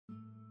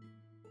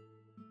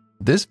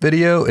This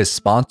video is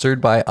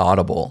sponsored by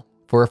Audible.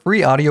 For a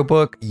free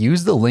audiobook,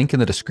 use the link in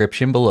the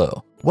description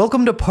below.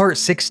 Welcome to part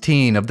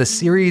 16 of the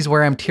series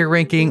where I'm tier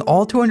ranking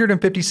all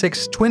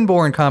 256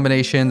 Twinborn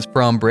combinations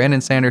from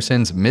Brandon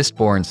Sanderson's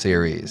Mistborn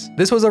series.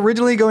 This was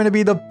originally going to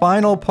be the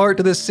final part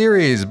to this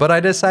series, but I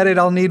decided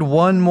I'll need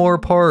one more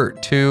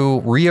part to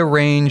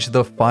rearrange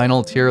the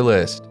final tier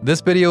list.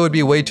 This video would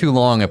be way too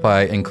long if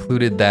I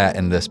included that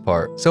in this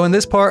part. So in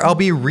this part, I'll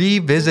be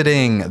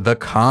revisiting the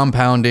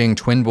compounding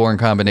Twinborn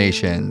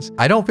combinations.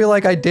 I don't feel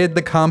like I did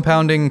the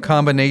compounding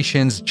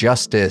combinations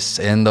justice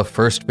in the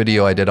first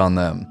video I did on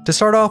them. To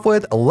start off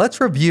with, let's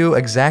review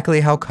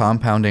exactly how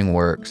compounding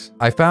works.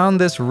 I found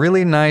this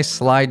really nice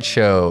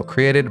slideshow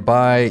created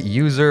by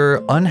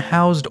user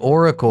Unhoused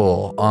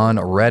Oracle on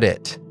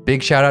Reddit.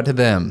 Big shout out to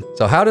them.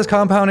 So how does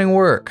compounding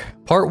work?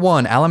 Part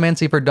 1,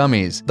 Allomancy for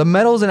Dummies. The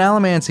metals in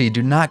Allomancy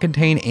do not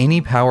contain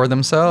any power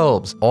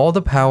themselves. All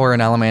the power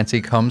in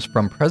Allomancy comes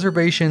from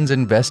Preservation's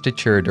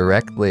investiture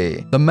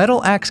directly. The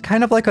metal acts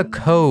kind of like a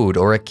code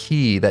or a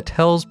key that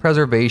tells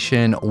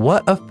Preservation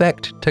what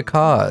effect to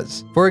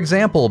cause. For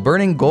example,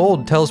 burning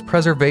gold tells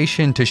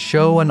Preservation to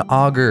show an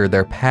augur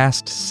their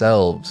past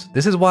selves.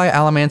 This is why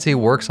Allomancy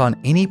works on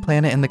any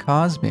planet in the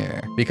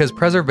Cosmere, because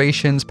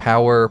Preservation's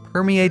power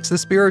permeates the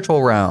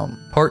spiritual realm.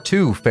 Part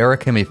 2,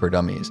 Ferrochemy for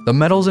Dummies. The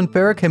metals in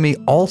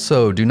Ferrochemy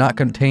also do not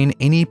contain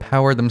any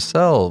power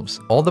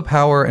themselves. All the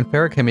power in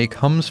Ferrochemy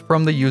comes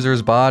from the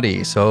user's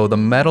body, so the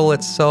metal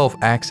itself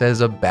acts as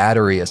a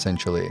battery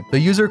essentially. The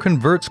user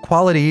converts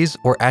qualities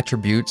or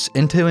attributes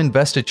into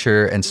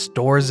investiture and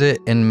stores it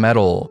in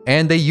metal,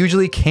 and they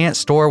usually can't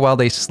store while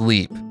they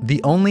sleep.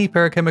 The only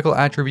ferrochemical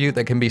attribute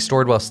that can be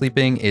stored while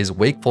sleeping is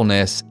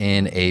wakefulness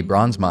in a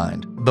bronze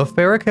mind. The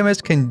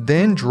ferrochemist can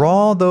then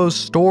draw those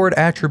stored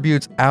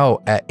attributes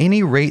out at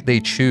any rate they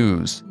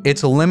choose.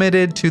 It's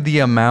limited to the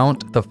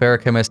amount the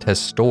ferrochemist has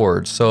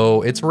stored,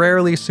 so it's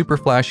rarely super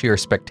flashy or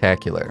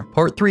spectacular.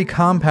 Part 3,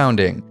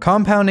 Compounding.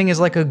 Compounding is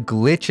like a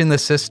glitch in the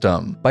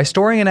system. By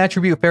storing an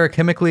attribute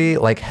ferrochemically,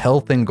 like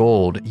health and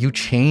gold, you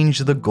change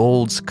the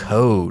gold's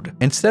code.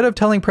 Instead of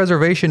telling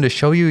Preservation to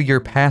show you your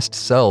past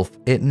self,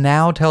 it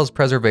now tells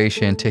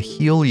Preservation to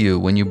heal you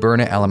when you burn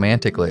it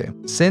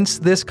allomantically. Since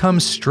this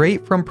comes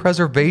straight from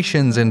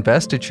Preservation's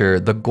investiture,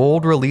 the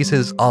gold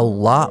releases a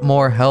lot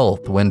more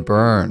health when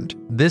burned.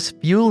 This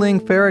fueling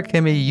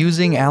ferrochemy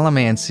using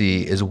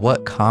allomancy is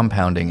what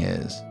compounding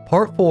is.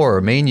 Part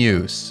 4, Main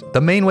Use.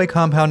 The main way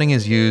compounding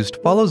is used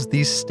follows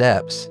these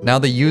steps. Now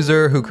the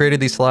user who created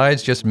these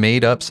slides just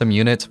made up some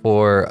units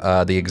for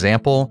the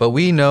example, but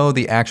we know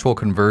the actual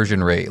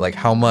conversion rate, like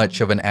how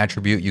much of an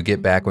attribute you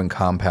get back when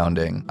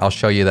compounding. I'll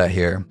show you that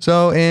here.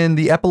 So in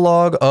the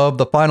epilogue of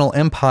The Final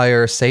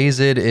Empire, Sazed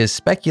is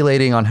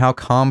speculating on how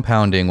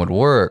compounding would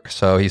work.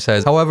 So he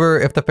says, however,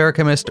 if the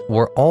ferrochemist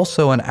were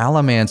also an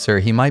allomancer,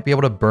 he might be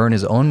able to burn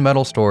his own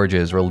metal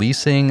storages,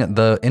 releasing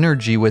the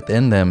energy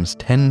within them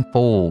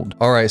tenfold.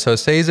 Alright, so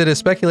Sazed is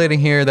speculating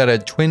here that a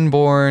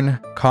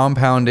Twinborn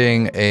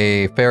compounding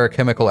a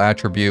ferrochemical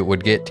attribute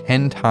would get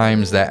 10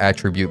 times that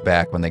attribute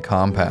back when they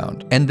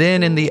compound. And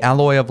then in the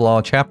Alloy of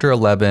Law, chapter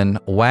 11,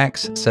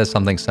 Wax says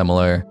something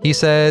similar. He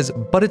says,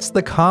 but it's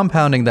the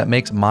compounding that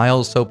makes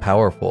Miles so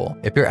powerful.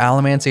 If your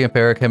allomancy and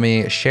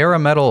ferrochemy share a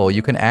metal,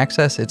 you can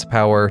access its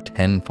power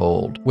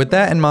tenfold. With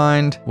that in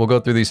mind, we'll go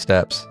through these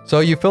steps.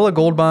 So you fill a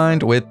gold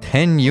bind with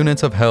 10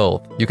 units of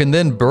health. You can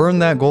then burn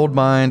that gold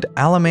bind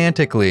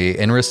allomantically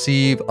and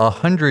receive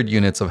 100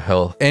 units of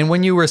health. And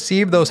when you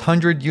receive those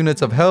 100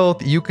 units of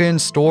health, you can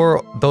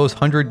store those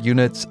 100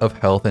 units of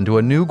health into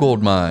a new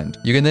gold mine.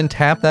 You can then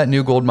tap that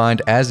new gold mine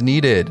as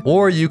needed,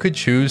 or you could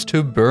choose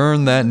to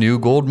burn that new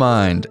gold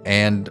mine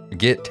and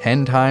get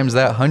 10 times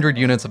that 100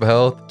 units of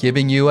health,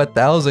 giving you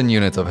 1,000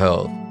 units of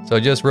health. So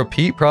just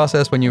repeat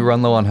process when you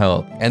run low on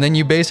health. And then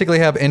you basically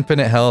have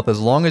infinite health as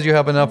long as you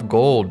have enough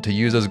gold to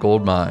use as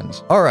gold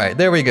mines. All right,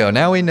 there we go.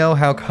 Now we know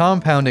how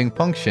compounding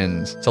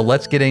functions. So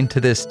let's get into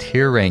this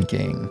tier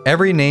ranking.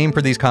 Every name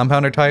for these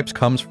compounder types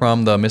comes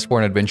from the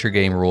Mistborn adventure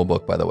game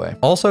rulebook, by the way.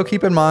 Also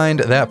keep in mind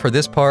that for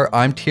this part,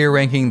 I'm tier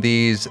ranking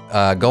these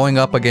going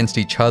up against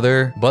each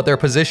other, but their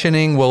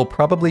positioning will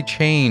probably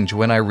change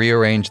when I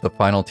rearrange the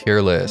final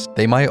tier list.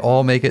 They might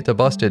all make it to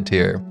busted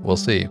tier. We'll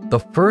see. The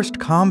first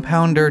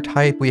compounder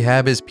type we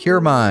have is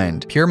Pure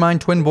Mind. Pure Mind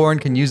Twinborn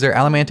can use their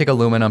allomantic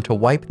aluminum to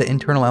wipe the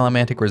internal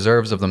allomantic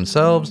reserves of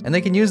themselves, and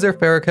they can use their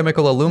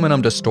ferrochemical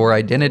aluminum to store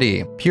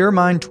identity. Pure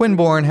Mind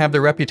Twinborn have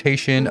the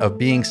reputation of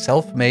being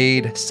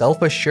self-made,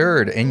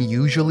 self-assured, and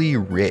usually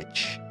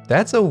rich.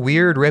 That's a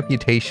weird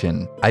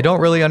reputation. I don't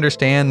really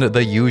understand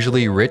the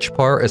usually rich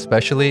part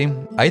especially.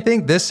 I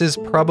think this is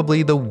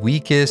probably the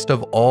weakest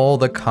of all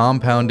the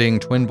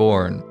compounding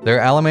Twinborn. Their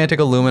allomantic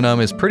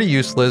aluminum is pretty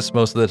useless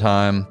most of the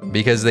time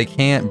because they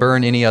can't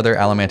burn any other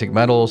allomantic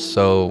metals,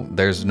 so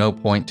there's no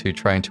point to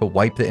trying to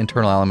wipe the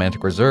internal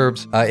allomantic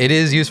reserves. It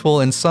is useful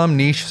in some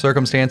niche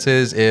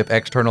circumstances. If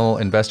external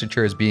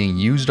investiture is being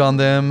used on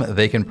them,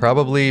 they can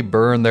probably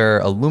burn their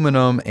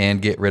aluminum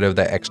and get rid of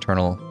that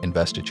external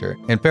investiture.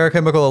 And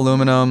ferrochemical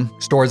aluminum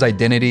stores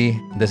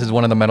identity. This is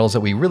one of the metals that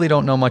we really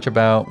don't know much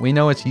about. We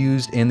know it's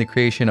used in the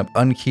creation of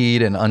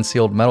unkeyed and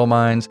unsealed metal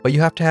mines, but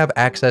you have to have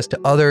access to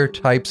other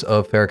types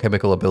of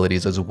ferrochemical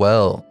abilities as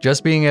well.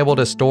 Just being able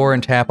to store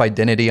and tap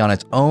identity on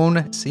its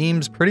own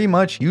seems pretty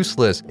much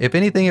useless. If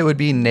anything, it would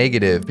be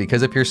negative,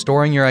 because if you're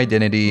storing your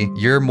identity,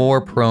 you're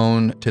more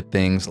prone to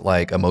things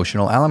like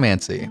emotional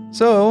allomancy.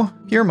 So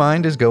Pure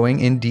Mind is going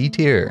in D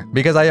tier,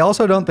 because I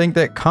also don't think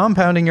that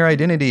compounding your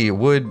identity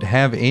would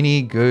have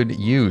any good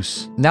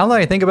use. Now that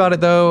I think about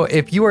it though,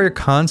 if you are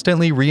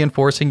constantly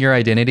reinforcing your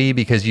identity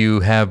because you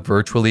have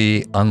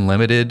virtually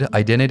unlimited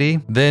identity,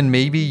 then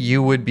maybe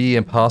you would be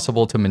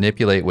impossible to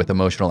manipulate with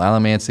emotional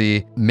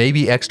allomancy.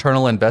 Maybe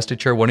external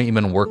investiture wouldn't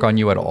even work on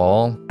you at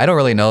all. I don't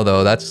really know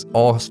though, that's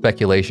all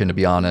speculation to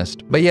be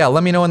honest. But yeah,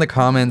 let me know in the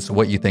comments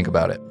what you think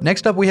about it.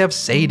 Next up we have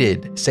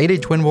Sated.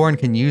 Sated Twinborn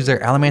can use their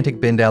allomantic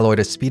bend alloy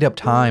to speed up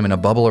time in a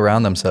bubble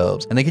around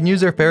themselves, and they can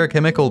use their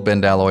ferrochemical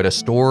bend alloy to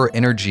store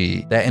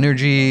energy. That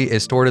energy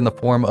is stored in the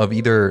form of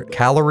either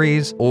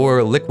calories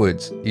or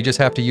liquids. You just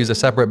have to use a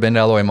separate bend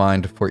alloy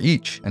mind for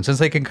each. And since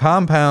they can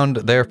compound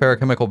their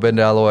ferrochemical bend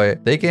alloy,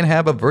 they can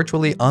have a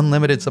virtually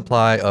unlimited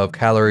supply of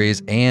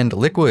calories and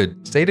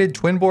liquid. Sated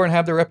Twinborn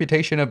have the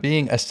reputation of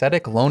being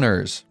ascetic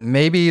loners.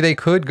 Maybe they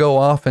could go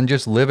off and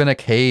just live in a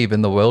cave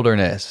in the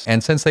wilderness.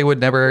 And since they would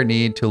never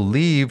need to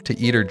leave to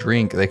eat or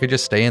drink, they could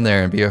just stay in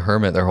there and be a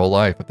hermit their whole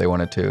life if they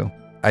wanted to.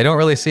 I don't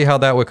really see how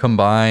that would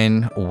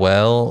combine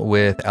well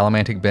with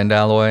allomantic bend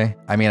alloy.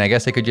 I mean, I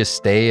guess they could just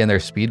stay in their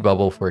speed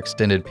bubble for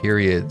extended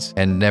periods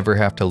and never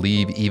have to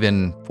leave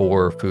even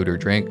for food or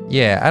drink.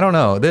 Yeah, I don't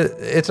know.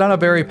 It's not a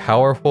very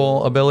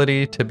powerful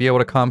ability to be able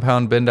to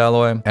compound bend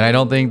alloy, and I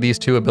don't think these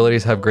two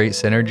abilities have great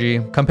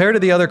synergy. Compared to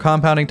the other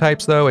compounding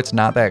types though, it's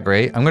not that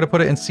great. I'm gonna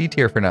put it in C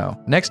tier for now.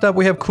 Next up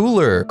we have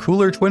Cooler.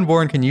 Cooler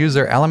Twinborn can use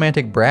their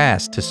allomantic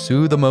brass to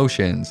soothe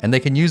emotions, and they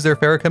can use their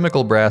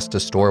ferrochemical brass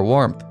to store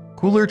warmth.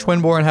 Cooler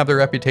Twinborn have the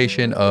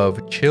reputation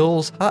of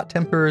chills, hot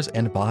tempers,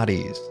 and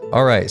bodies.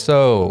 Alright,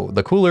 so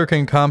the Cooler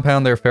can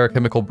compound their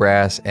ferrochemical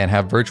brass and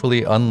have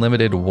virtually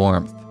unlimited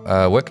warmth.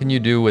 What can you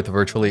do with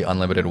virtually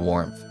unlimited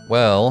warmth?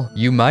 Well,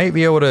 you might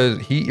be able to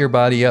heat your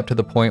body up to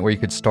the point where you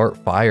could start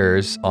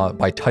fires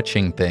by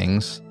touching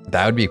things.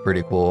 That would be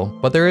pretty cool.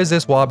 But there is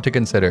this wob to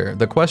consider.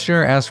 The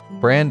questioner asked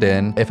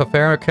Brandon, if a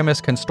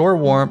ferrochemist can store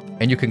warmth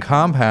and you can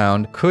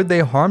compound, could they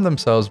harm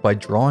themselves by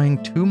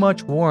drawing too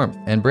much warmth?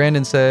 And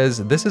Brandon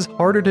says, this is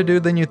harder to do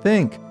than you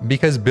think,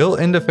 because built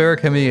into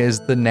ferrochemy is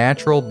the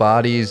natural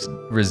body's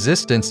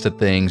resistance to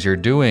things you're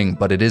doing,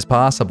 but it is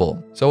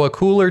possible. So a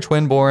Cooler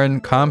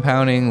Twinborn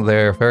compounding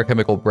their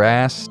ferrochemical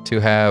brass to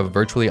have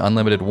virtually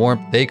unlimited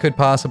warmth, they could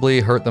possibly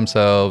hurt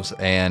themselves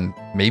and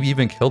maybe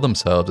even kill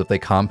themselves if they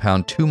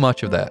compound too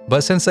much of that.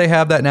 But since they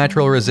have that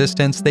natural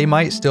resistance, they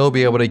might still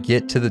be able to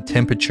get to the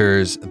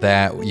temperatures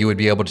that you would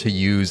be able to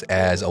use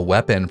as a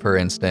weapon, for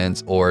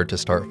instance, or to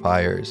start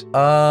fires.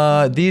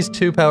 These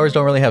two powers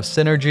don't really have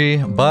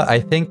synergy, but I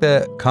think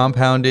that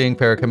compounding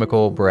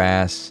ferrochemical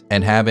brass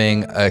and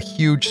having a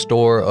huge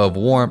store of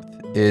warmth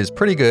is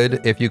pretty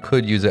good if you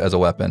could use it as a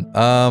weapon.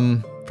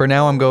 For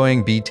now, I'm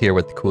going B tier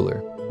with the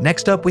Cooler.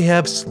 Next up, we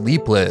have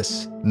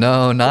Sleepless.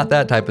 No, not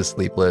that type of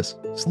Sleepless.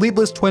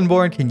 Sleepless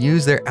Twinborn can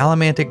use their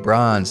allomantic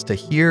bronze to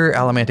hear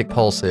allomantic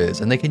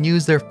pulses, and they can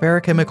use their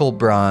ferrochemical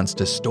bronze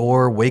to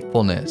store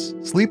wakefulness.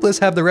 Sleepless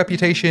have the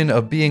reputation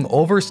of being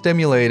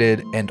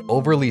overstimulated and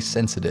overly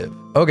sensitive.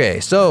 Okay,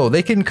 so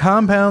they can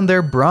compound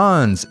their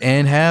bronze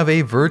and have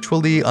a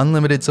virtually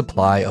unlimited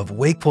supply of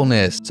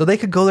wakefulness, so they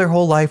could go their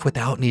whole life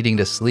without needing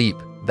to sleep.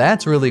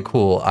 That's really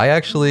cool. I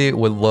actually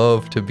would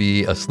love to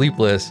be a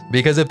Sleepless,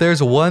 because if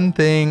there's one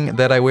thing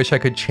that I wish I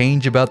could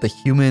change about the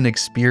human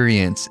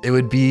experience, it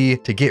would be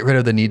to get rid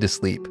of the need to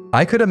sleep.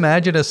 I could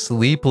imagine a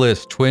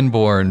Sleepless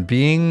Twinborn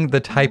being the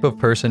type of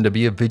person to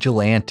be a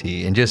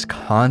vigilante and just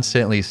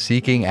constantly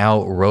seeking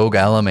out rogue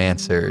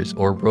allomancers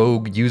or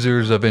rogue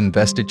users of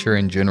investiture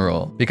in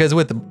general. Because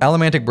with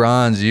allomantic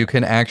bronze, you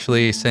can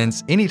actually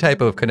sense any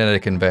type of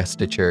kinetic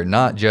investiture,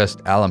 not just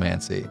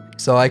allomancy.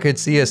 So I could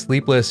see a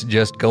Sleepless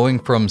just going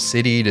from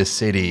city to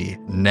city,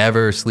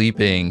 never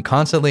sleeping,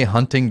 constantly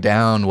hunting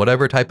down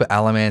whatever type of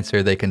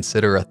allomancer they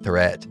consider a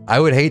threat. I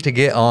would hate to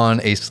get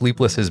on a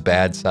Sleepless's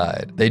bad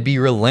side. They'd be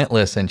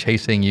relentless in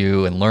chasing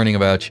you and learning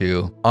about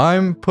you.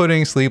 I'm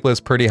putting Sleepless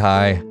pretty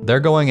high. They're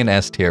going in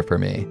S tier for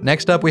me.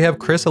 Next up, we have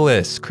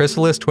Chrysalis.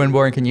 Chrysalis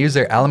Twinborn can use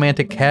their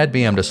allomantic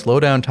cadmium to slow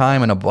down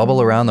time in a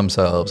bubble around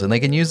themselves, and they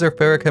can use their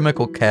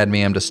ferrochemical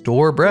cadmium to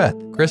store breath.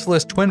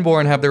 Chrysalis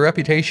Twinborn have the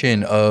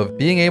reputation of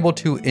being able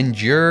to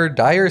endure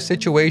dire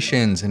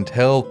situations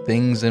until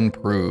things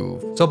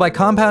improve. So by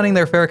compounding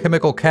their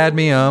ferrochemical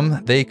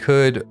cadmium, they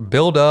could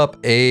build up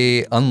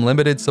a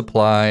unlimited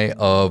supply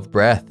of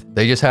breath.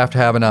 They just have to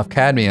have enough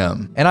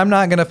cadmium. And I'm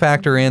not gonna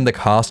factor in the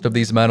cost of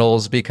these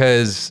metals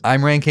because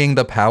I'm ranking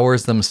the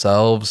powers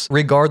themselves,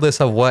 regardless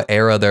of what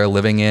era they're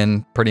living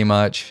in, pretty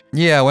much.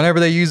 Yeah, whenever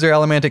they use their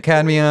allomantic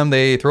cadmium,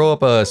 they throw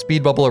up a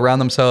speed bubble around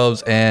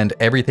themselves and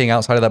everything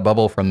outside of that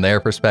bubble from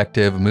their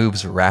perspective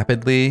moves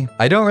rapidly.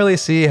 I don't really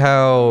see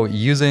how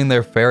using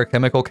their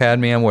ferrochemical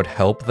cadmium would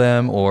help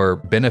them or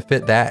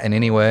benefit that in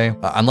any way,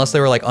 unless they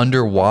were like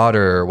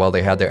underwater while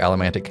they had their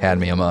allomantic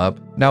cadmium up.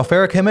 Now,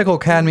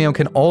 ferrochemical cadmium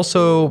can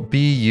also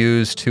be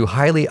used to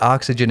highly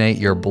oxygenate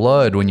your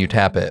blood when you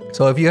tap it.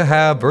 So if you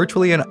have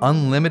virtually an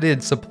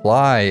unlimited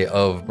supply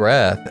of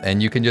breath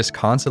and you can just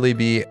constantly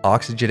be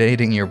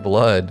oxygenating your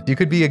blood, you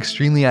could be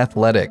extremely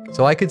athletic.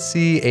 So I could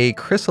see a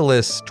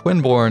chrysalis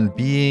Twinborn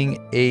being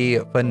a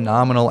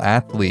phenomenal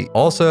athlete.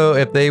 Also,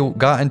 if they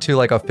got into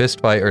like a fist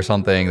fight or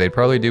something, they'd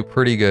probably do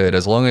pretty good.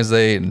 As long as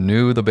they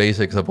knew the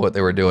basics of what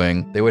they were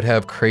doing, they would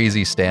have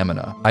crazy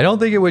stamina. I don't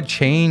think it would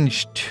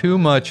change too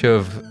much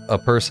of a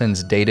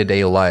person's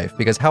day-to-day life,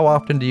 because how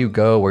often do you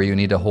go where you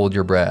need to hold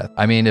your breath?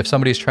 I mean, if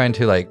somebody's trying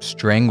to like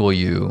strangle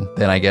you,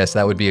 then I guess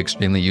that would be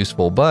extremely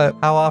useful, but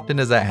how often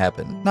does that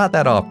happen? Not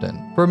that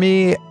often. For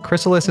me,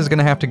 Chrysalis is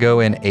gonna have to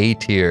go in A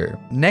tier.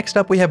 Next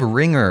up, we have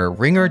Ringer.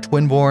 Ringer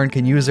Twinborn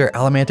can use their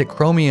allomantic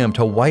chromium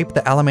to wipe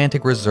the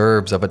allomantic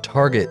reserves of a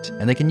target,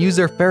 and they can use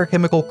their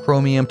ferrochemical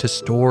chromium to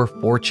store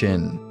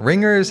fortune.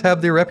 Ringers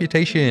have the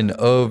reputation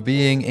of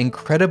being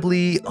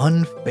incredibly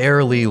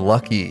unfairly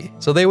lucky.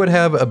 So they would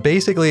have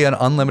basically an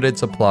unlimited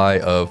supply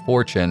of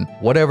fortune,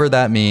 whatever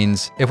that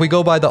means. If we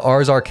go by the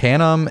Ars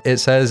Arcanum, it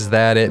says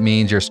that it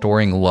means you're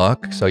storing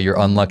luck. So you're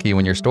unlucky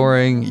when you're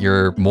storing,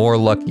 you're more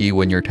lucky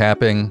when you're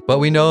tapping. But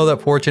we know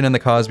that fortune in the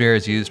Cosmere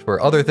is used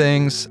for other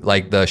things,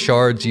 like the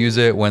shards use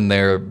it when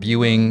they're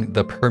viewing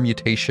the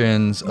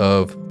permutations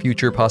of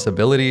future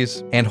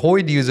possibilities, and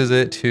Hoyd uses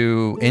it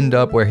to end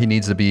up where he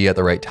needs to be at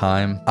the right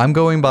time. I'm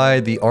going by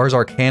the Ars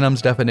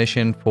Arcanum's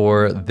definition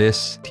for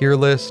this tier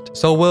list,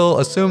 so we'll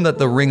assume that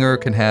the Ringer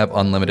can have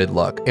unlimited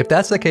luck. If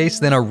that's the case,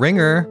 then a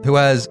Ringer who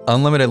has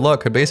unlimited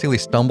luck could basically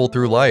stumble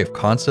through life,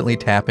 constantly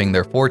tapping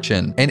their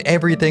fortune, and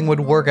everything would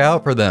work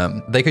out for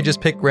them. They could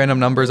just pick random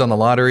numbers on the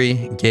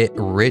lottery, get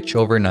rich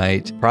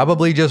overnight,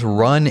 probably just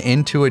run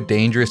into a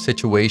dangerous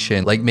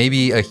situation, like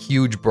maybe a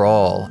huge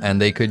brawl, and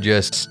they could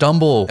just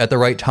stumble at the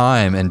right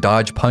time and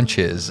dodge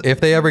punches. If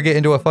they ever get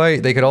into a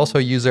fight, they could also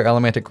use their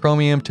allomantic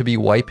chromium to be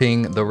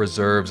wiping the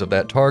reserves of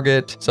that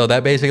target. So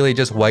that basically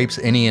just wipes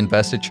any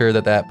investiture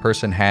that that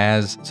person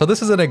has. So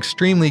this is an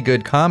extremely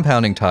good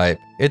compounding type.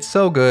 It's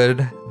so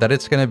good that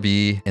it's gonna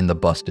be in the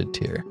busted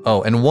tier.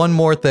 Oh, and one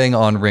more thing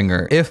on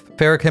Ringer. If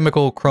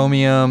ferrochemical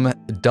chromium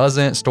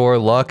doesn't store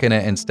luck and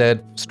it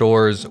instead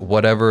stores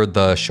whatever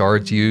the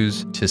shards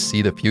use to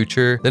see the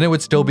future, then it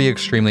would still be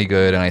extremely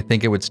good, and I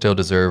think it would still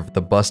deserve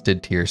the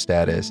busted tier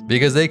status,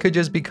 because they could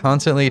just be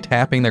constantly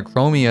tapping their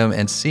chromium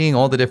and seeing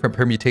all the different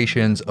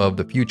permutations of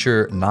the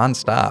future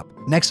nonstop.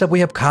 Next up, we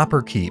have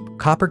Copperkeep.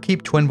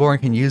 Copperkeep Twinborn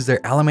can use their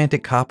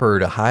allomantic copper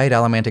to hide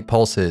allomantic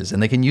pulses,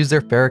 and they can use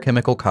their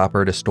ferrochemical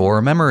copper to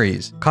store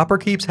memories.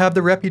 Copperkeeps have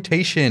the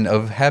reputation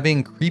of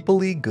having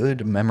creepily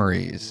good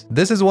memories.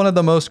 This is one of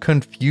the most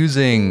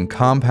confusing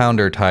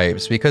compounder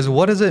types, because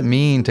what does it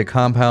mean to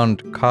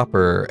compound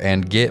copper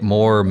and get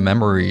more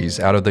memories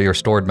out of your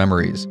stored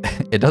memories?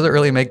 It doesn't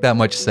really make that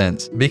much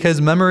sense,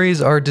 because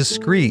memories are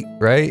discrete,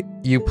 right?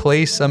 You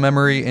place a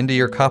memory into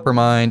your copper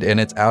mind and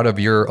it's out of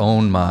your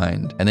own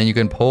mind. And then you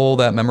can pull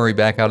that memory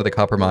back out of the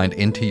copper mind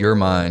into your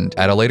mind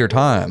at a later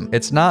time.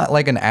 It's not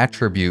like an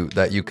attribute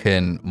that you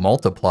can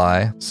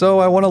multiply. So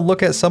I want to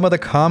look at some of the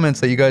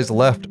comments that you guys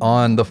left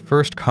on the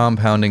first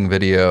compounding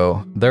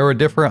video. There were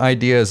different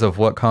ideas of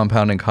what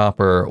compounding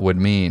copper would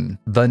mean.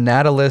 The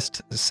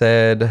Natalist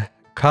said,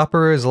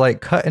 copper is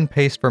like cut and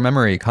paste for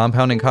memory.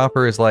 Compounding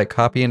copper is like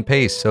copy and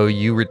paste, so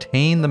you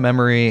retain the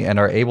memory and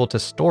are able to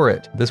store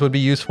it. This would be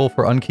useful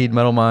for unkeyed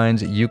metal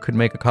minds. You could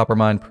make a copper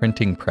mind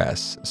printing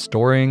press,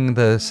 storing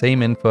the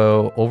same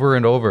info over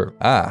and over.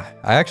 I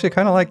actually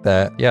kind of like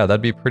that. Yeah,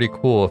 that'd be pretty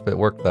cool if it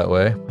worked that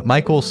way.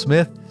 Michael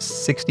Smith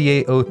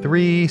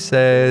 6803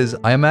 says,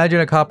 I imagine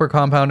a copper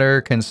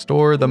compounder can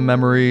store the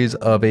memories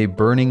of a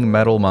burning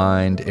metal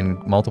mind in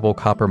multiple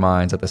copper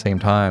minds at the same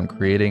time,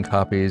 creating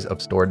copies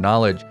of stored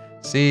knowledge.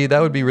 See, that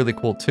would be really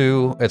cool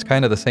too. It's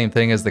kind of the same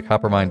thing as the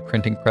Coppermind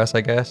printing press,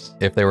 I guess,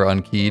 if they were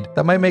unkeyed.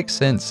 That might make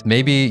sense.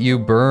 Maybe you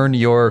burn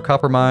your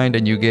Coppermind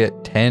and you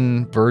get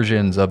 10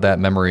 versions of that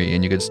memory,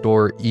 and you could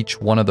store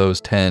each one of those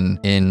 10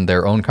 in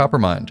their own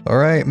Coppermind. All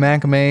right,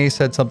 Mac May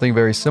said something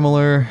very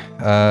similar.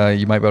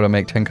 You might be able to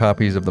make 10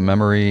 copies of the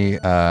memory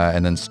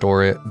and then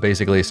store it,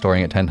 basically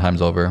storing it 10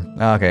 times over.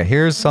 Okay,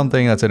 here's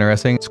something that's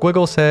interesting.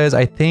 Squiggle says,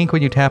 I think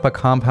when you tap a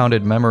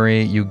compounded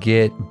memory, you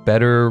get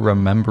better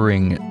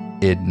remembering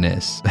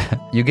idness.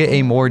 You get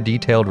a more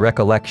detailed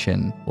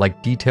recollection,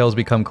 like details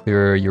become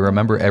clearer, you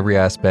remember every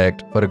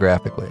aspect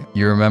photographically,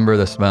 you remember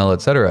the smell,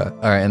 etc.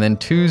 All right, and then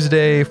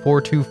Tuesday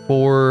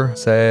 424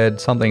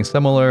 said something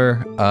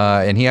similar,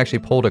 and he actually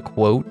pulled a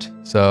quote.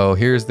 So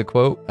here's the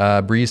quote.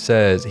 Breeze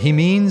says, he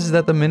means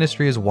that the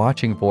ministry is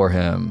watching for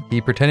him.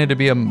 He pretended to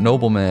be a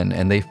nobleman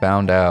and they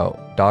found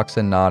out.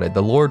 Doxson nodded.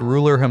 The Lord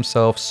Ruler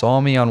himself saw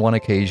me on one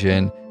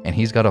occasion and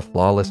he's got a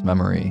flawless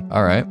memory.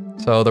 All right.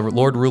 So the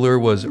Lord Ruler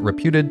was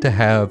reputed to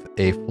have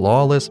a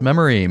flawless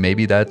memory.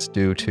 Maybe that's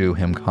due to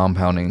him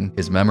compounding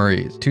his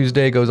memories.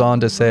 Tuesday goes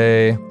on to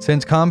say,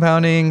 since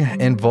compounding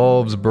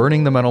involves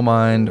burning the metal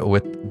mind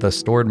with the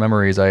stored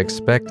memories, I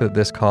expect that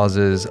this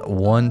causes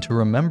one to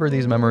remember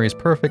these memories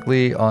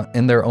perfectly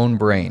in their own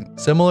brain,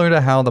 similar to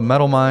how the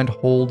metal mind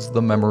holds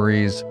the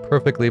memories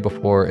perfectly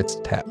before it's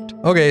tapped.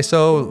 Okay,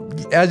 so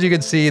as you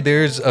can see,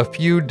 there's a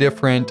few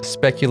different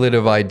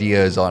speculative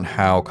ideas on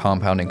how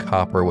compounding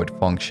copper would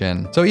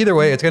function. So either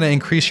way, it's going to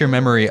increase your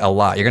memory a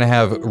lot. You're going to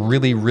have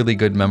really, really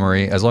good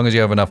memory as long as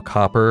you have enough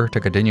copper to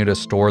continue to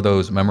store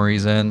those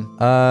memories in.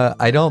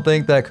 I don't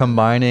think that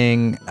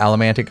combining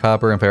allomantic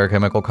copper and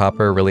ferrochemical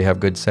copper really have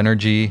good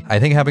synergy. I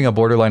think having a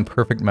borderline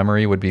perfect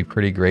memory would be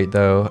pretty great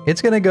though.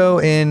 It's going to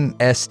go in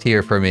S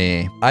tier for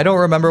me. I don't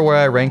remember where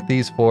I ranked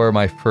these for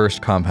my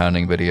first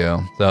compounding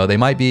video, so they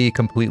might be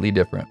completely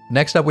different.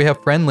 Next up, we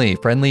have Friendly.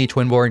 Friendly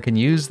Twinborn can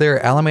use their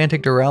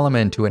allomantic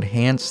duralumin to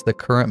enhance the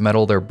current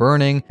metal they're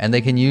burning, and they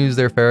can use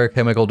their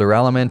ferrochemical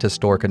duralumin to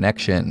store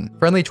connection.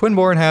 Friendly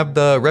Twinborn have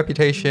the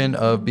reputation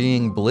of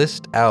being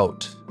blissed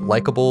out,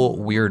 likable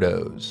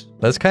weirdos.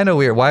 That's kind of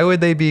weird. Why would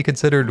they be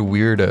considered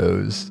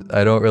weirdos?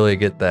 I don't really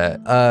get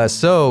that.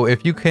 So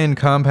if you can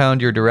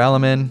compound your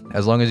duralumin,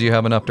 as long as you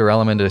have enough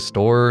duralumin to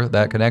store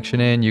that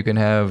connection in, you can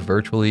have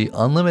virtually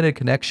unlimited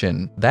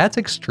connection. That's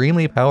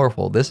extremely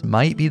powerful. This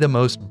might be the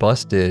most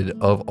busted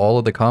of all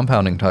of the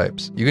compounding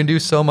types. You can do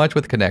so much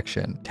with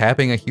connection.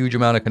 Tapping a huge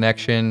amount of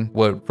connection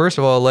would, first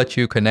of all, let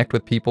you connect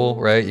with people,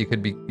 right? You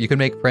can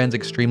make friends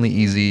extremely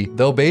easy.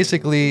 They'll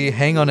basically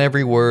hang on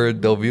every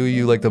word. They'll view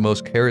you like the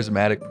most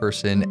charismatic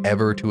person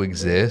ever to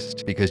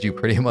exist, because you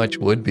pretty much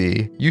would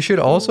be. You should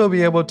also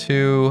be able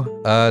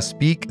to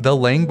speak the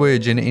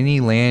language in any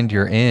land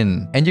you're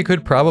in, and you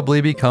could probably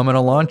become an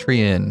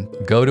Elantrian.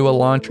 Go to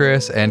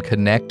Elantris and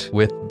connect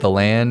with the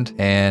land,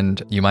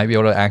 and you might be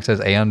able to access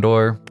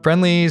Aondor.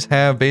 Friendlies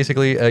have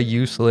basically a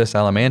useless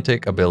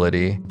allomantic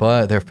ability,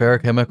 but their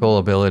ferrochemical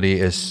ability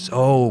is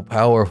so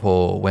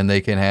powerful when they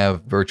can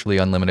have virtually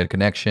unlimited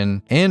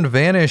connection and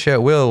vanish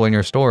at will when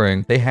you're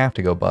storing. They have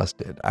to go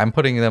busted. I'm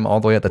putting them all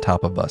the way at the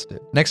top of busted.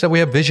 Next up, we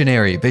have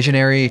Visionary.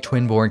 Visionary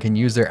Twinborn can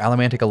use their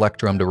allomantic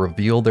electrum to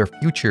reveal their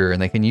future, and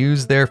they can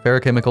use their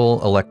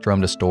ferrochemical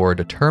electrum to store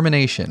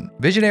determination.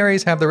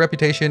 Visionaries have the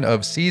reputation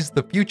of sees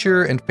the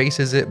future and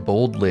faces it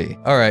boldly.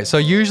 All right, so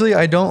usually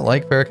I don't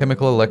like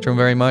ferrochemical electrum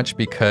very much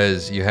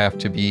because you have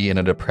to be in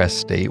a depressed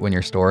state when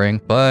you're storing,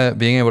 but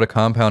being able to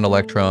compound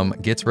electrum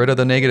gets rid of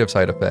the negative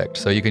side effect.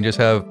 So you can just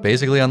have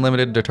basically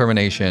unlimited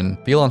determination,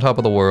 feel on top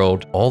of the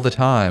world all the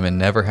time, and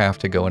never have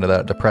to go into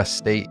that depressed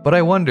state. But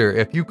I wonder,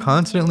 if you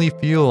constantly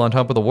feel on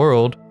top of the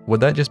world, would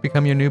that just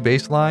become your new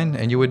baseline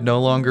and you would no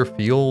longer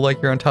feel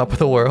like you're on top of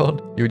the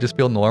world? You would just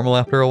feel normal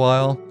after a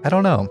while? I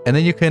don't know. And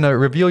then you can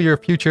reveal your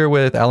future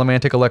with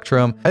allomantic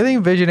electrum. I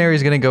think Visionary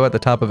is going to go at the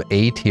top of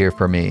A tier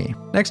for me.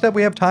 Next up,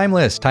 we have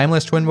Timeless.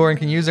 Timeless Twinborn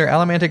can use their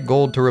allomantic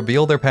gold to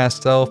reveal their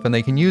past self, and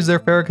they can use their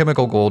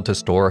ferrochemical gold to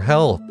store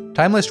health.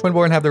 Timeless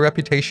Twinborn have the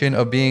reputation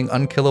of being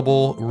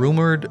unkillable,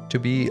 rumored to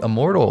be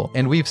immortal.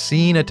 And we've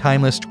seen a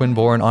Timeless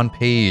Twinborn on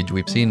page.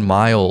 We've seen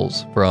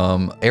Miles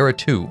from Era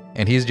 2,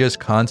 and he's just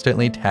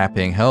constantly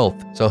tapping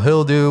health. So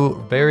he'll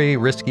do very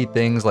risky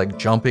things like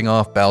jumping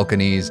off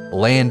balconies,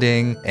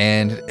 landing,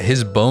 and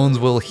his bones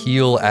will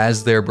heal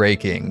as they're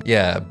breaking.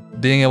 Yeah,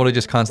 being able to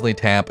just constantly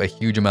tap a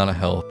huge amount of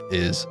health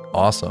is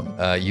awesome.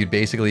 You'd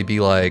basically be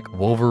like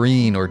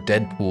Wolverine or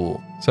Deadpool.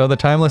 So the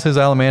Timeless's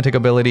allomantic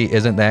ability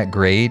isn't that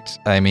great.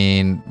 I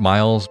mean,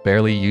 Miles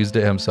barely used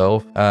it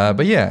himself.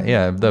 But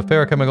yeah, the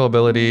ferrochemical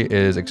ability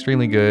is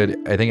extremely good.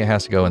 I think it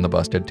has to go in the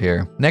busted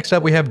tier. Next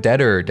up, we have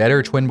Deader.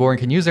 Deader Twinborn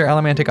can use their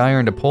allomantic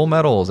iron to pull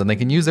metals, and they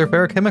can use their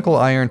ferrochemical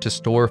iron to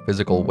store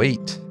physical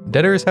weight.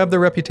 Deaders have the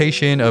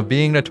reputation of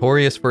being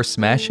notorious for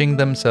smashing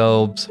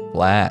themselves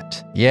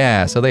flat.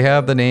 Yeah, so they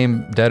have the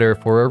name Deader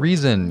for a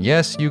reason.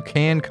 Yes, you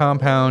can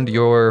compound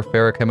your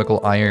ferrochemical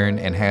iron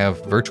and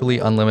have virtually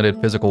unlimited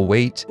physical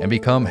weight and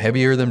become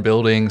heavier than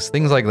buildings,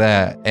 things like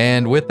that.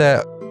 And with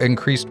that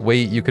increased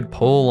weight, you could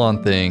pull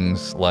on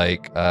things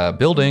like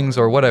buildings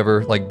or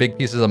whatever, like big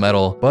pieces of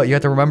metal. But you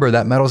have to remember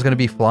that metal is going to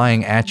be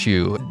flying at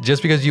you.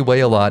 Just because you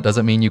weigh a lot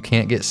doesn't mean you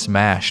can't get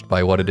smashed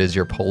by what it is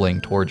you're pulling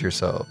towards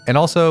yourself. And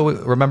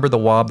also remember the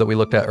wob that we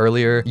looked at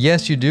earlier.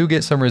 Yes, you do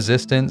get some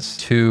resistance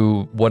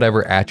to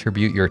whatever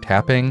attribute you're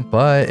tapping,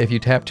 but if you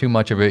tap too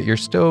much of it, you're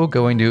still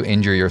going to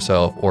injure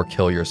yourself or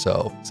kill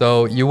yourself.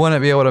 So you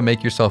wouldn't be able to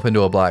make yourself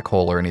into a black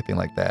hole or anything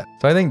like that.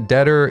 So I think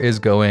Deader is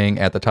going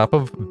at the top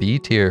of B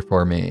tier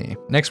for me.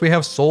 Next, we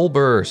have Soul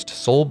Burst.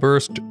 Soul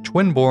Burst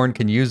Twinborn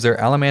can use their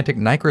allomantic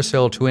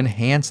nitrocell to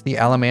enhance the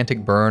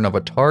allomantic burn of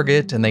a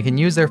target, and they can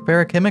use their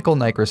ferrochemical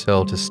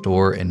nitrocell to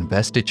store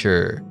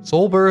investiture.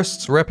 Soul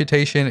Burst's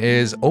reputation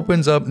is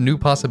opens up new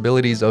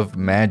possibilities of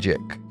magic.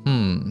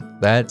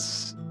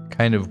 That's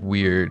kind of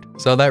weird.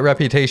 So that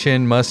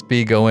reputation must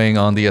be going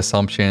on the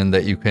assumption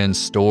that you can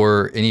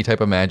store any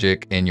type of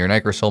magic in your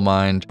Nigrosol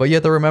mind, but you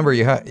have to remember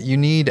you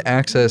need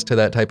access to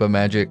that type of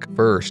magic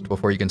first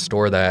before you can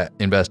store that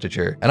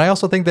investiture. And I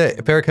also think that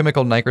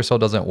Ferrochemical Nigrosol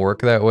doesn't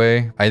work that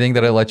way. I think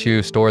that it lets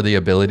you store the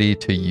ability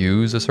to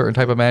use a certain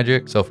type of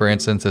magic. So for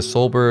instance, a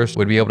Soul Burst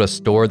would be able to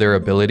store their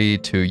ability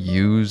to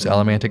use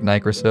Allomantic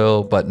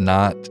Nigrosol, but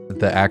not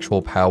the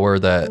actual power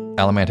that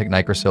Allomantic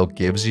Nigrosol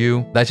gives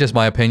you. That's just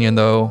my opinion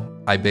though.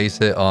 I base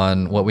it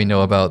on what we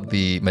know about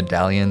the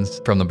medallions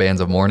from the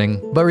Bands of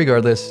Mourning. But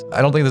regardless,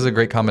 I don't think this is a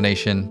great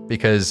combination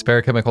because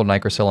Ferrochemical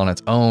Nigrosol on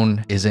its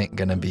own isn't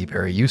going to be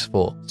very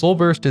useful. Soul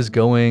Burst is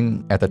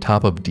going at the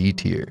top of D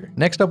tier.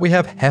 Next up, we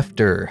have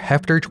Hefter.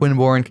 Hefter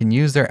Twinborn can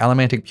use their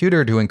Allomantic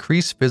Pewter to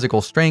increase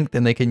physical strength,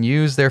 and they can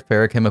use their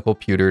Ferrochemical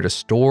Pewter to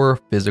store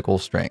physical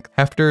strength.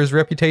 Hefter's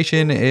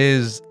reputation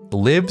is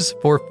lives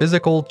for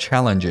physical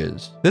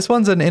challenges. This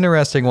one's an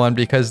interesting one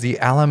because the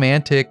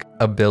Allomantic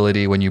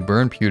ability when you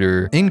burn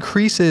pewter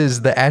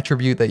increases the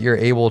attribute that you're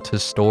able to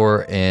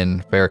store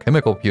in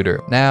Ferrochemical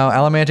Pewter. Now,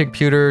 Allomantic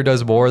Pewter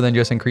does more than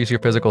just increase your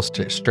physical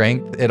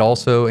strength. It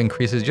also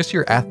increases just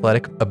your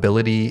athletic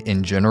ability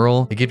in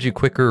general. It gives you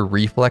quicker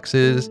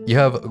reflexes. You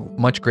have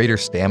much greater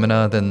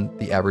stamina than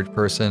the average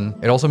person.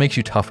 It also makes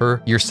you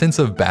tougher. Your sense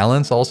of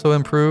balance also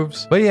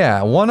improves. But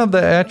yeah, one of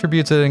the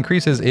attributes it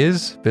increases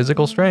is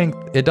physical strength.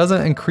 It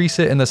doesn't increase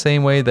it in the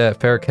same way that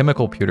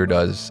Ferrochemical Pewter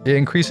does. It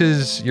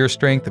increases your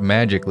strength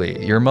magically.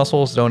 Your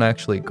muscles don't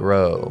actually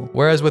grow.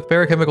 Whereas with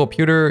Ferrochemical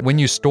Pewter, when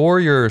you store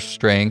your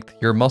strength,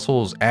 your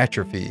muscles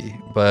atrophy.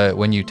 But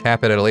when you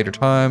tap it at a later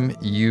time,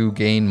 you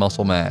gain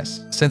muscle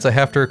mass. Since a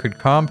Hefter could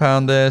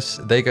compound this,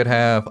 they could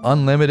have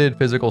unlimited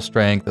physical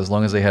strength as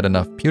long as they had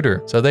enough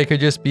pewter. So they could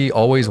just be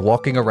always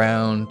walking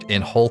around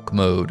in Hulk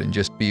mode and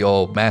just be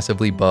all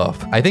massively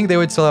buff. I think they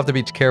would still have to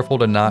be careful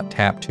to not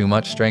tap too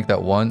much strength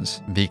at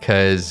once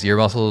because your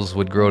muscles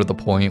would grow to the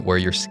point where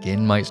your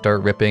skin might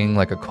start ripping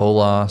like a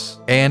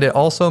koloss. And it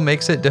also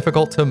makes it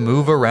difficult to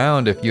move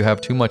around if you have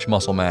too much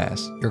muscle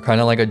mass. You're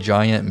kind of like a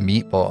giant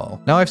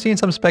meatball. Now, I've seen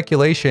some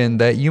speculation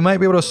that you might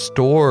be able to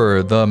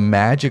store the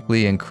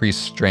magically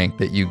increased strength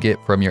that you get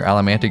from your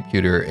Allomantic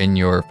Pewter in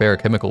your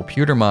Ferrochemical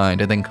Pewter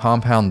mind and then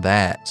compound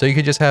that. So you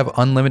could just have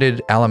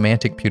unlimited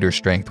Allomantic Pewter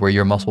strength where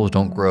your muscles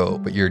don't grow,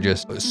 but you're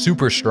just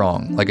super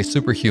strong, like a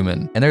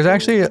superhuman. And there's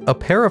actually a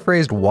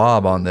paraphrased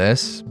wob on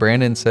this.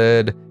 Brandon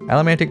said,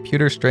 Allomantic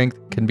Pewter strength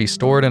can be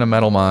stored in a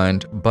metal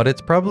mind, but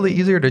it's probably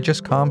easier to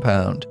just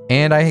compound.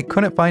 And I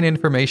couldn't find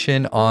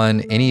information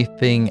on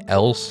anything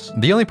else.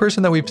 The only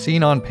person that we've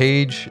seen on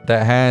page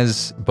that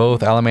has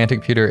both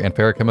Allomantic Pewter and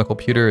Ferrochemical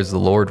Pewter is the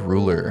Lord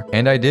Ruler.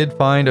 And I did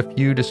find a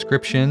few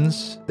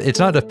descriptions. It's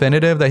not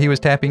definitive that he was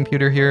tapping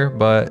pewter here,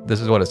 but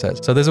this is what it says.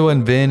 So this is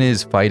when Vin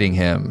is fighting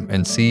him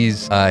and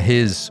sees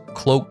his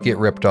cloak get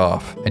ripped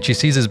off, and she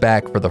sees his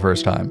back for the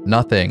first time.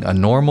 Nothing, a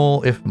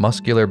normal if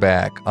muscular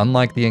back.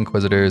 Unlike the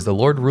Inquisitors, the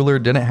Lord Ruler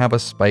didn't have a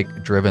spike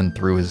driven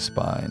through his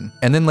spine.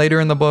 And then later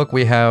in the book,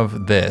 we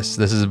have this.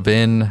 This is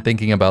Vin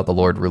thinking about the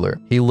Lord Ruler.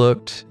 He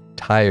looked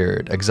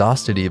tired,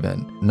 exhausted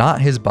even.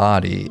 Not his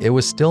body. It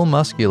was still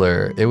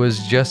muscular. It was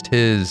just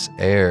his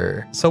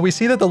air. So we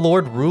see that the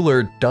Lord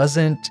Ruler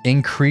doesn't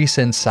increase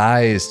in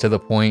size to the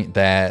point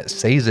that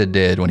Seiza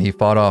did when he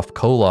fought off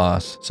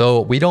Koloss.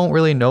 So we don't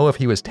really know if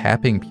he was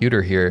tapping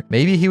pewter here.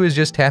 Maybe he was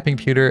just tapping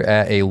pewter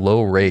at a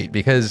low rate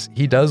because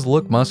he does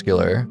look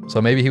muscular.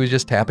 So maybe he was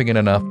just tapping it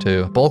enough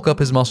to bulk up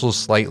his muscles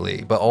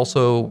slightly, but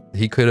also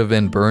he could have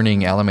been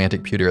burning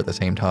Allomantic Pewter at the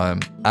same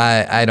time.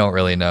 I don't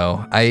really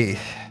know.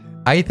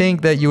 I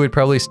think that you would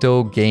probably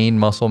still gain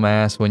muscle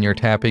mass when you're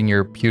tapping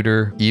your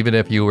pewter, even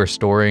if you were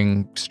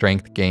storing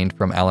strength gained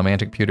from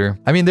Allomantic Pewter.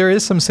 I mean, there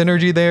is some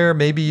synergy there.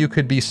 Maybe you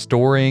could be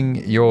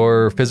storing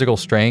your physical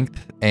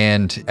strength,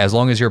 and as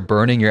long as you're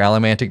burning your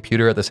Allomantic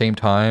Pewter at the same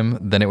time,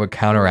 then it would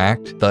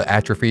counteract the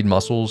atrophied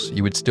muscles.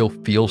 You would still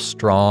feel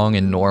strong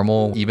and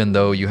normal, even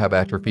though you have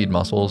atrophied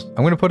muscles. I'm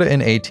going to put it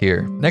in A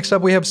tier. Next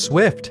up, we have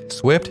Swift.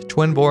 Swift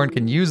Twinborn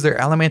can use their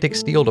Allomantic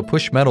Steel to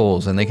push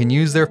metals, and they can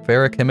use their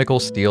Ferrochemical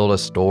Steel to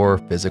store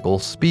physical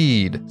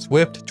speed.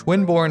 Swift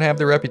Twinborn have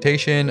the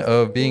reputation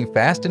of being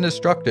fast and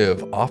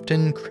destructive,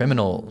 often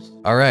criminals.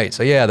 Alright,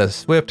 so yeah, the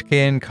Swift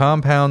can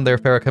compound their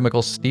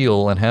Ferrochemical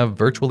Steel and have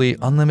virtually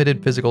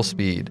unlimited physical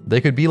speed.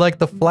 They could be like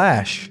the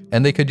Flash,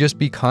 and they could just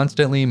be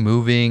constantly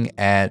moving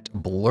at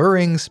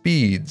blurring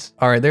speeds.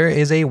 Alright, there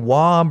is a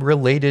wob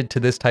related to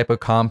this type of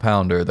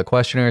compounder. The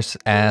questioner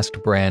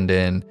asked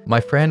Brandon,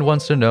 "My friend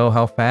wants to know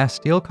how fast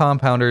steel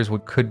compounders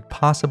could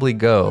possibly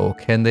go.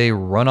 Can they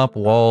run up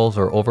walls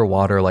or over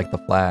water like like the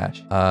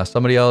Flash.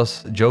 Somebody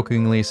else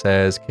jokingly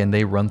says, can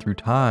they run through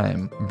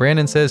time?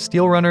 Brandon says,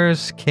 steel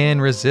runners can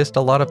resist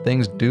a lot of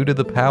things due to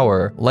the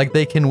power, like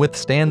they can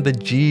withstand the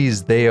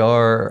G's they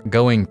are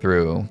going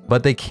through,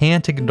 but they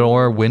can't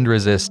ignore wind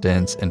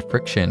resistance and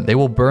friction. They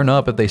will burn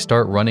up if they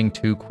start running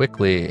too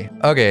quickly.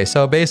 Okay,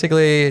 so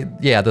basically,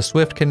 yeah, the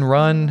Swift can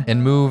run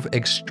and move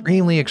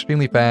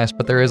extremely fast,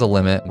 but there is a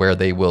limit where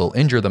they will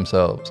injure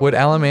themselves. Would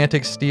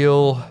Allomantic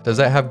Steel, does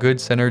that have good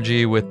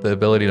synergy with the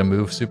ability to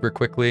move super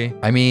quickly?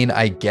 I mean,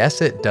 I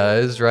guess it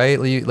does, right?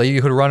 Like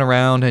you could run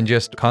around and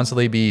just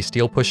constantly be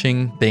steel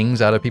pushing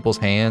things out of people's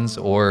hands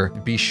or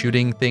be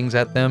shooting things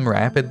at them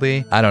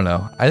rapidly. I don't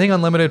know. I think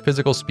unlimited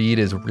physical speed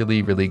is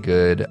really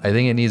good. I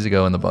think it needs to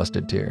go in the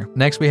busted tier.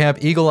 Next we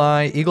have Eagle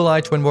Eye. Eagle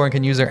Eye Twinborn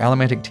can use their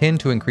Allomantic Tin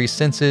to increase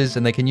senses,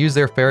 and they can use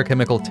their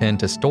Ferrochemical Tin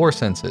to store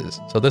senses.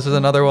 So this is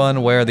another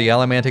one where the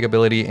Allomantic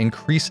ability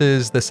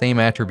increases the same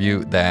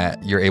attribute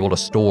that you're able to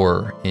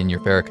store in your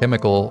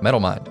Ferrochemical Metal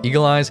Mind.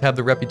 Eagle Eyes have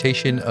the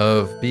reputation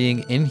of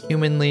being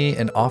inhumanly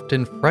and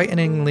often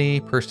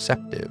frighteningly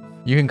perceptive.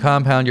 You can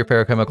compound your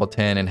Ferrochemical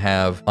Tin and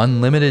have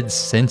unlimited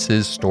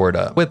senses stored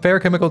up. With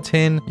Ferrochemical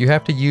Tin, you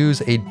have to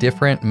use a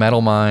different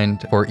metal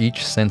mind for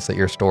each sense that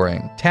you're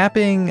storing.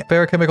 Tapping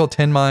Ferrochemical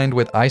Tin Mind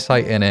with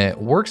eyesight in it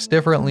works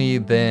differently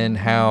than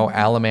how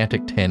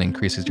Allomantic Tin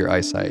increases your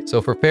eyesight.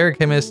 So for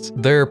ferrochemists,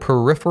 their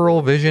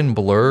peripheral vision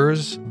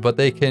blurs, but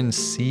they can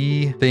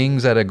see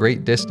things at a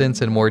great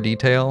distance in more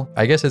detail.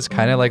 I guess it's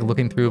kind of like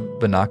looking through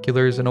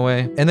binoculars in a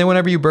way. And then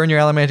whenever you burn your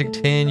Allomantic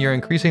Tin, you're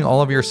increasing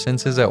all of your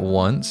senses at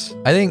once.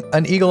 I think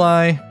an Eagle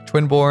Eye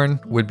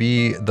Twinborn would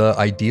be the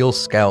ideal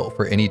scout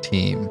for any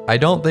team. I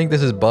don't think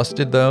this is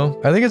busted though.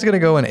 I think it's gonna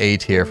go in A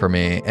tier for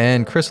me,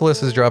 and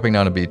Chrysalis is dropping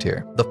down to B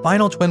tier. The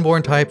final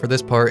Twinborn type for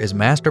this part is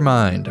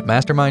Mastermind.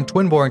 Mastermind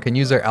Twinborn can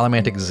use their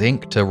Allomantic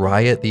Zinc to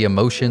riot the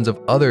emotions of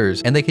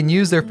others, and they can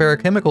use their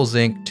Ferrochemical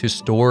Zinc to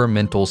store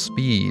mental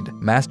speed.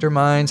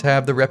 Masterminds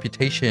have the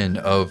reputation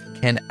of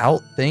can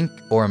outthink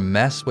or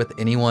mess with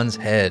anyone's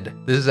head.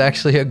 This is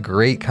actually a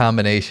great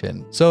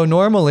combination. So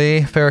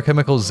normally,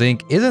 Ferrochemical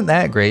Zinc isn't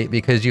that great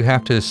because you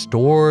have to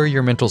store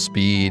your mental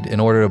speed in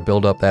order to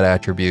build up that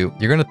attribute.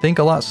 You're gonna think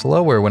a lot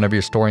slower whenever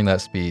you're storing that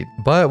speed.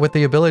 But with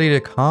the ability to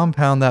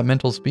compound that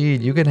mental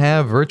speed, you can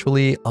have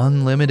virtually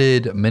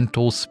unlimited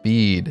mental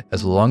speed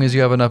as long as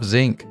you have enough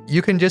zinc.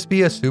 You can just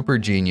be a super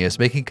genius,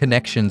 making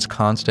connections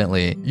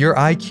constantly. Your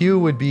IQ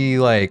would be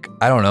like,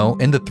 I don't know,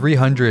 in the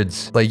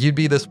 300s. Like you'd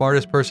be the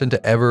smartest person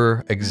to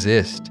ever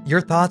exist.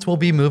 Your thoughts will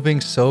be moving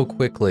so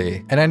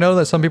quickly. And I know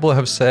that some people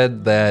have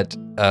said that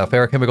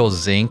Ferrochemical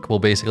Zinc will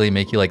basically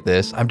make you like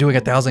this. I'm doing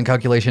 1,000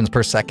 calculations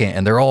per second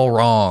and they're all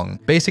wrong.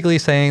 Basically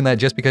saying that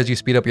just because you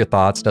speed up your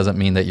thoughts doesn't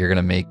mean that you're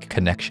gonna make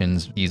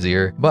connections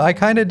easier. But I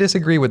kind of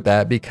disagree with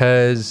that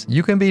because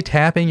you can be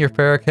tapping your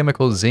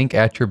Ferrochemical Zinc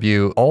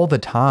attribute all the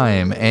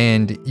time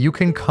and you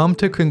can come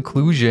to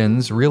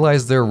conclusions,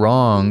 realize they're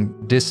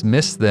wrong,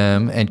 dismiss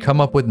them, and come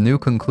up with new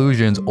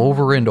conclusions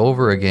over and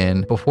over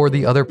again before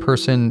the other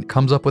person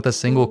comes up with a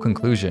single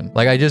conclusion.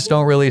 Like I just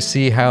don't really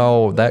see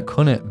how that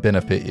couldn't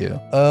benefit you.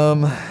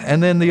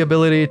 And then the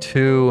ability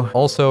to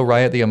also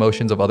riot the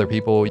emotions of other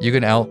people. You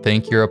can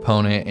outthink your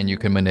opponent and you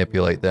can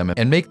manipulate them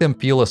and make them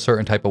feel a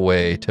certain type of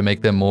way to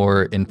make them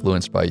more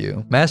influenced by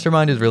you.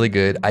 Mastermind is really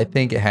good. I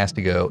think it has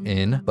to go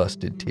in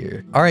busted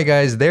tier. All right,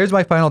 guys, there's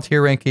my final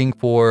tier ranking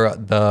for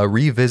the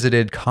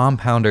revisited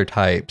compounder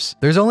types.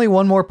 There's only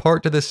one more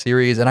part to this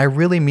series and I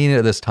really mean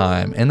it this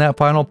time. In that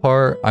final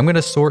part, I'm going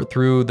to sort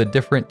through the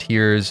different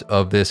tiers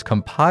of this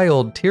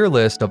compiled tier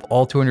list of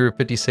all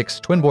 256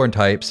 Twinborn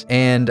types,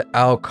 and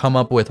I'll come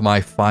up with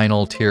my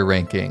final tier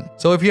ranking.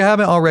 So if you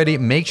haven't already,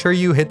 make sure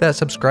you hit that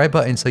subscribe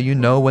button so you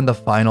know when the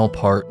final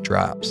part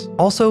drops.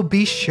 Also,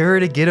 be sure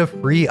to get a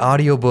free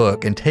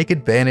audiobook and take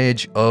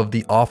advantage of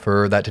the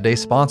offer that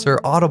today's sponsor,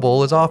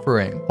 Audible, is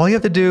offering. All you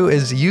have to do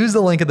is use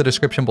the link in the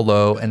description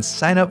below and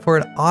sign up for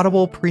an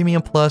Audible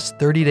Premium Plus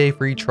 30-day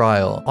free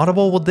trial.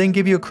 Audible will then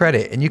give you a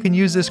credit, and you can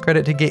use this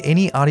credit to get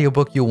any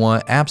audiobook you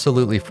want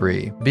absolutely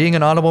free. Being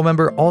an Audible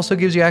member also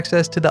gives you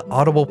access to the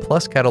Audible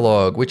Plus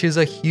catalog, which is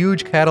a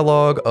huge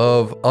catalog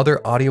of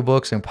other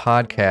audiobooks and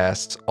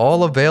podcasts,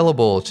 all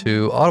available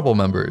to Audible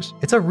members.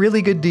 It's a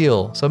really good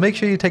deal, so make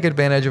sure you take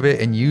advantage of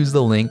it and use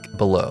the link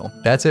below.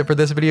 That's it for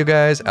this video,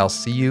 guys. I'll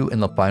see you in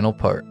the final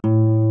part.